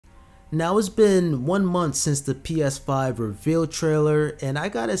Now it's been 1 month since the PS5 reveal trailer, and I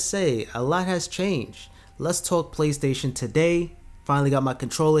gotta say, a lot has changed. Let's talk PlayStation today. Finally got my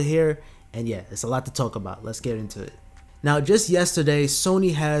controller here, and yeah, it's a lot to talk about. Let's get into it. Now, just yesterday,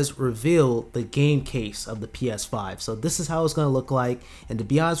 Sony has revealed the game case of the PS5. So this is how it's going to look like. And to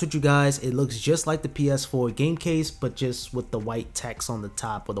be honest with you guys, it looks just like the PS4 game case, but just with the white text on the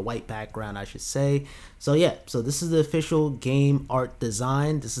top, or the white background, I should say. So yeah, so this is the official game art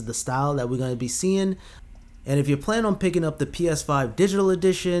design. This is the style that we're going to be seeing. And if you plan on picking up the PS5 digital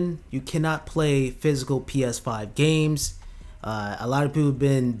edition, you cannot play physical PS5 games. A lot of people have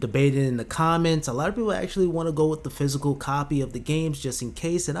been debating in the comments. A lot of people actually want to go with the physical copy of the games just in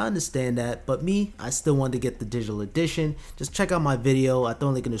case, and I understand that. But me, I still want to get the digital edition. Just check out my video. I throw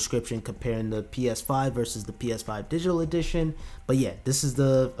a link in the description comparing the PS5 versus the PS5 digital edition. But yeah, this is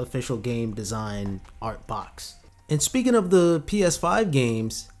the official game design art box. And speaking of the PS5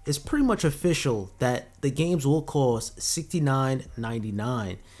 games, it's pretty much official that the games will cost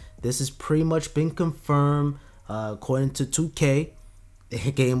 $69.99. This has pretty much been confirmed. According to 2K,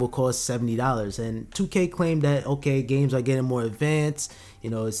 the game will cost $70, and 2K claimed that okay, games are getting more advanced.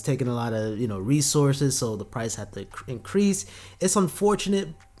 It's taking a lot of resources, so the price had to increase. It's unfortunate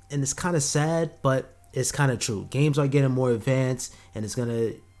and it's kind of sad, but it's kind of true. Games are getting more advanced, and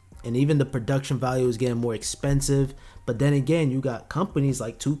and even the production value is getting more expensive. But then again, you got companies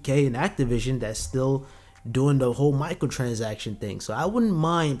like 2K and Activision that's still doing the whole microtransaction thing. So I wouldn't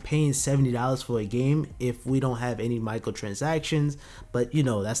mind paying $70 for a game if we don't have any microtransactions, but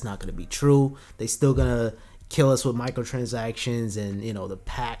that's not going to be true. They still gonna kill us with microtransactions and the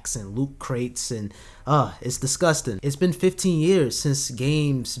packs and loot crates, and it's disgusting. It's been 15 years since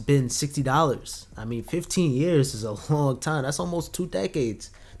games been $60. I mean, 15 years is a long time. That's almost 2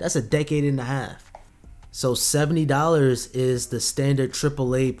 decades. That's a decade and a half. So $70 is the standard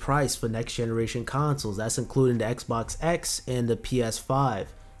AAA price for next generation consoles. That's including the Xbox X and the PS5.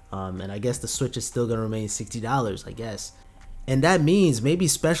 And I guess the Switch is still going to remain $60, I guess. And that means maybe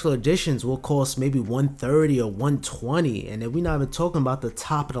special editions will cost maybe $130 or $120. And then we're not even talking about the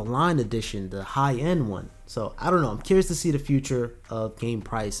top of the line edition, the high end one. So I don't know. I'm curious to see the future of game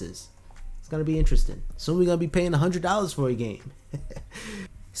prices. It's going to be interesting. Soon we're going to be paying $100 for a game.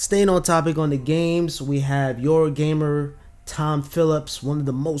 Staying on topic on the games, we have Eurogamer Tom Phillips, one of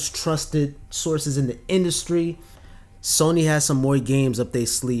the most trusted sources in the industry. Sony has some more games up their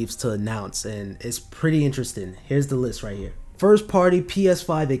sleeves to announce, and it's pretty interesting. Here's the list right here. First party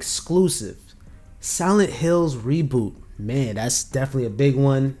PS5 exclusive, Silent Hills reboot. Man, that's definitely a big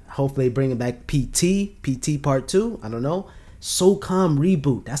one. Hopefully they bring it back. PT Part 2, I don't know. SOCOM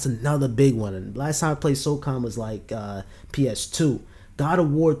reboot, that's another big one. And last time I played SOCOM was like PS2. God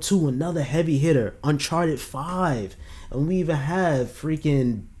of War 2, another heavy hitter. Uncharted 5. And we even have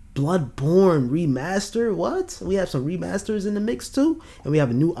freaking Bloodborne remaster. What? We have some remasters in the mix too. And we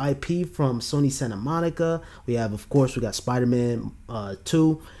have a new IP from Sony Santa Monica. We have, of course, we got Spider-Man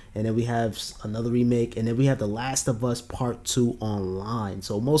 2. And then we have another remake. And then we have The Last of Us Part 2 online.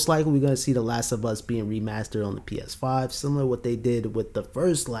 So most likely we're going to see The Last of Us being remastered on the PS5. Similar to what they did with the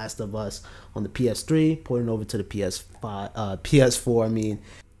first Last of Us on the PS3. Porting over to the PS4, I mean.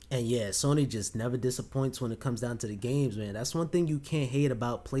 And yeah, Sony just never disappoints when it comes down to the games, man. That's one thing you can't hate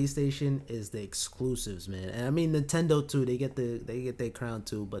about PlayStation is the exclusives, man. And I mean Nintendo too, they get their crown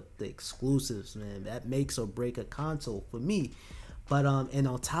too, but the exclusives, man, that makes or break a console for me. But and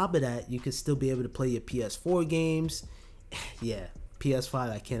on top of that, you can still be able to play your PS4 games. Yeah,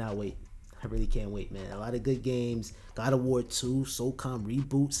 PS5, I cannot wait. I really can't wait, man. A lot of good games. God of War 2, SOCOM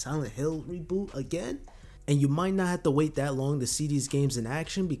reboot, Silent Hill reboot again. And you might not have to wait that long to see these games in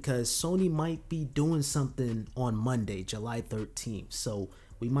action because Sony might be doing something on Monday, July 13th. So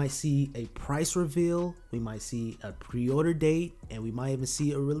we might see a price reveal, we might see a pre-order date, and we might even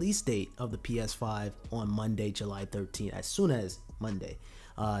see a release date of the PS5 on Monday, July 13th, as soon as Monday.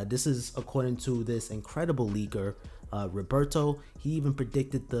 This is according to this incredible leaker, Roberto. He even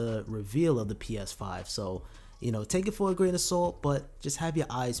predicted the reveal of the PS5. So, take it for a grain of salt, but just have your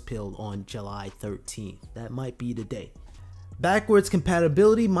eyes peeled on July 13th. That might be the day. Backwards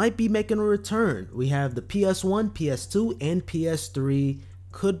compatibility might be making a return. We have the PS1, PS2, and PS3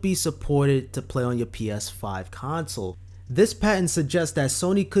 could be supported to play on your PS5 console. This patent suggests that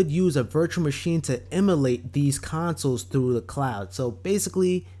Sony could use a virtual machine to emulate these consoles through the cloud. So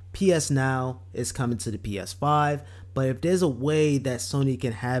basically, PS Now is coming to the PS5, but if there's a way that Sony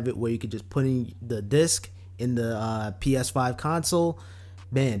can have it where you can just put in the disc in the PS5 console,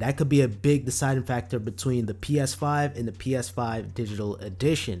 Man, that could be a big deciding factor between the PS5 and the PS5 digital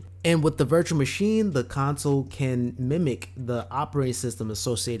edition. And with the virtual machine, the console can mimic the operating system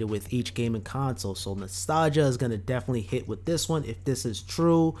associated with each gaming console. So nostalgia is going to definitely hit with this one if this is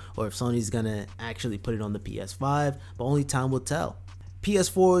true, or if Sony's going to actually put it on the PS5, but only time will tell.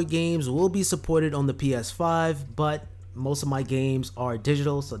 PS4 games will be supported on the PS5, but most of my games are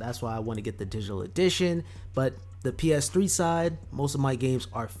digital, so that's why I want to get the digital edition. But the PS3 side, most of my games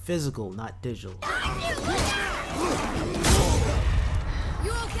are physical, not digital.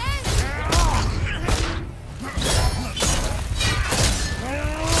 You okay?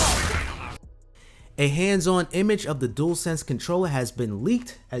 A hands-on image of the DualSense controller has been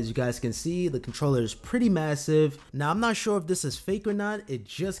leaked. As you guys can see, the controller is pretty massive. Now, I'm not sure if this is fake or not. It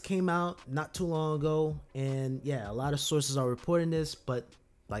just came out not too long ago. And yeah, a lot of sources are reporting this, but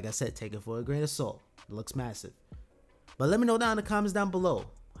like I said, take it for a grain of salt. It looks massive. But let me know down in the comments down below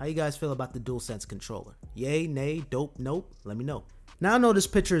how you guys feel about the DualSense controller. Yay, nay, dope, nope, let me know. Now I know this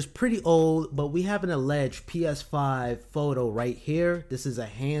picture is pretty old, but we have an alleged PS5 photo right here. This is a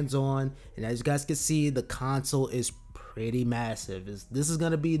hands-on, and as you guys can see, the console is pretty massive. This is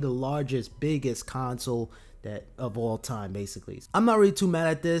gonna be the largest, biggest console of all time, basically. I'm not really too mad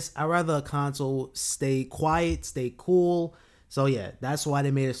at this. I'd rather a console stay quiet, stay cool. So yeah, that's why they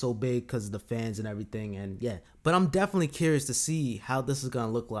made it so big, because of the fans and everything. And yeah, but I'm definitely curious to see how this is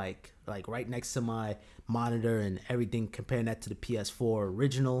gonna look like right next to my monitor and everything, comparing that to the PS4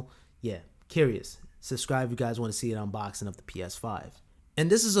 original. Yeah, curious. Subscribe if you guys want to see an unboxing of the PS5. And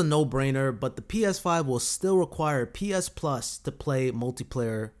this is a no-brainer, but the PS5 will still require PS Plus to play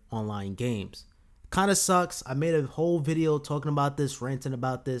multiplayer online games. Kind of sucks. I made a whole video talking about this, ranting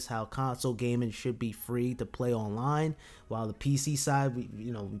about this, how console gaming should be free to play online, while the PC side, we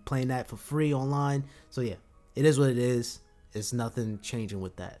playing that for free online. So yeah, it is what it is. It's nothing changing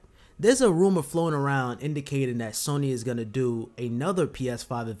with that. There's a rumor floating around indicating that Sony is going to do another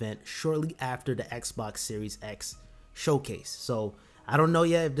PS5 event shortly after the Xbox Series X showcase. So I don't know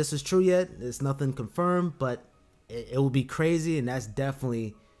yet if this is true yet. It's nothing confirmed, but it will be crazy, and that's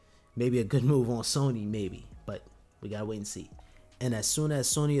definitely maybe a good move on Sony, maybe, but we gotta wait and see. And as soon as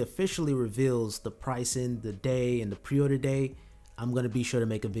Sony officially reveals the pricing, the day, and the pre-order day, I'm gonna be sure to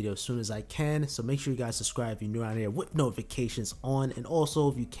make a video as soon as I can. So make sure you guys subscribe if you're new around here with notifications on, and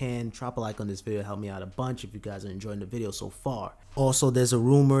also if you can, drop a like on this video, help me out a bunch if you guys are enjoying the video so far. Also, there's a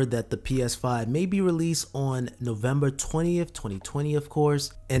rumor that the PS5 may be released on November 20th, 2020, of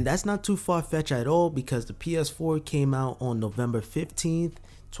course, and that's not too far-fetched at all, because the PS4 came out on November 15th,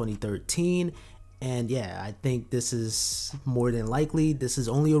 2013. And yeah, I think this is more than likely. This is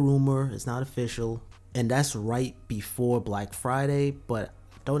only a rumor, it's not official, and that's right before Black Friday, but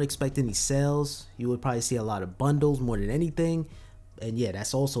don't expect any sales. You would probably see a lot of bundles more than anything. And yeah,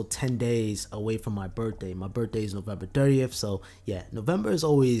 that's also 10 days away from my birthday. My birthday is November 30th, so yeah, November is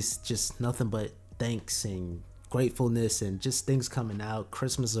always just nothing but thanks and gratefulness and just things coming out.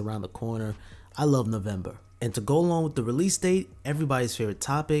 Christmas is around the corner. I love November. And to go along with the release date, everybody's favorite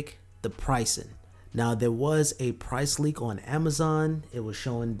topic, the pricing. Now, there was a price leak on Amazon. It was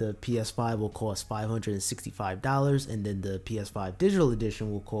showing the PS5 will cost $565, and then the PS5 digital edition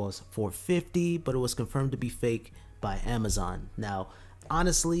will cost $450, but it was confirmed to be fake by Amazon. Now,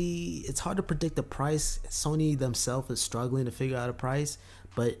 honestly, it's hard to predict the price. Sony themselves is struggling to figure out a price,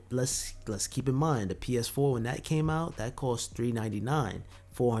 but let's keep in mind the PS4, when that came out, that cost $399,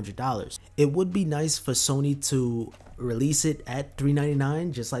 $400. It would be nice for Sony to release it at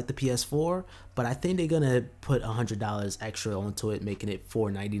 $399 just like the PS4, but I think they're gonna put $100 extra onto it, making it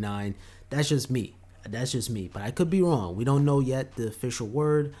 $499. That's just me, but I could be wrong. We don't know yet the official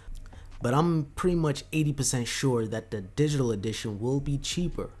word, but I'm pretty much 80% sure that the digital edition will be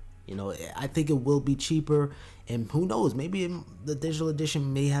cheaper. I think it will be cheaper, and who knows, maybe the digital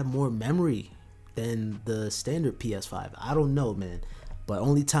edition may have more memory than the standard PS5. I don't know, man, but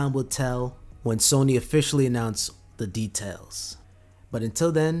only time will tell when Sony officially announces the details. But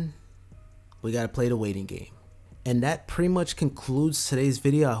until then, we gotta play the waiting game. And that pretty much concludes today's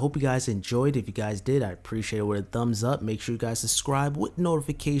video. I hope you guys enjoyed. If you guys did, I appreciate it with a thumbs up. Make sure you guys subscribe with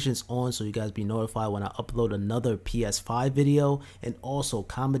notifications on so you guys be notified when I upload another PS5 video. And also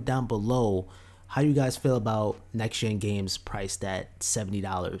comment down below how you guys feel about next gen games priced at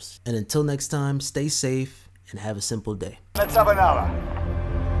 $70. And until next time, stay safe and have a simple day. Let's have another.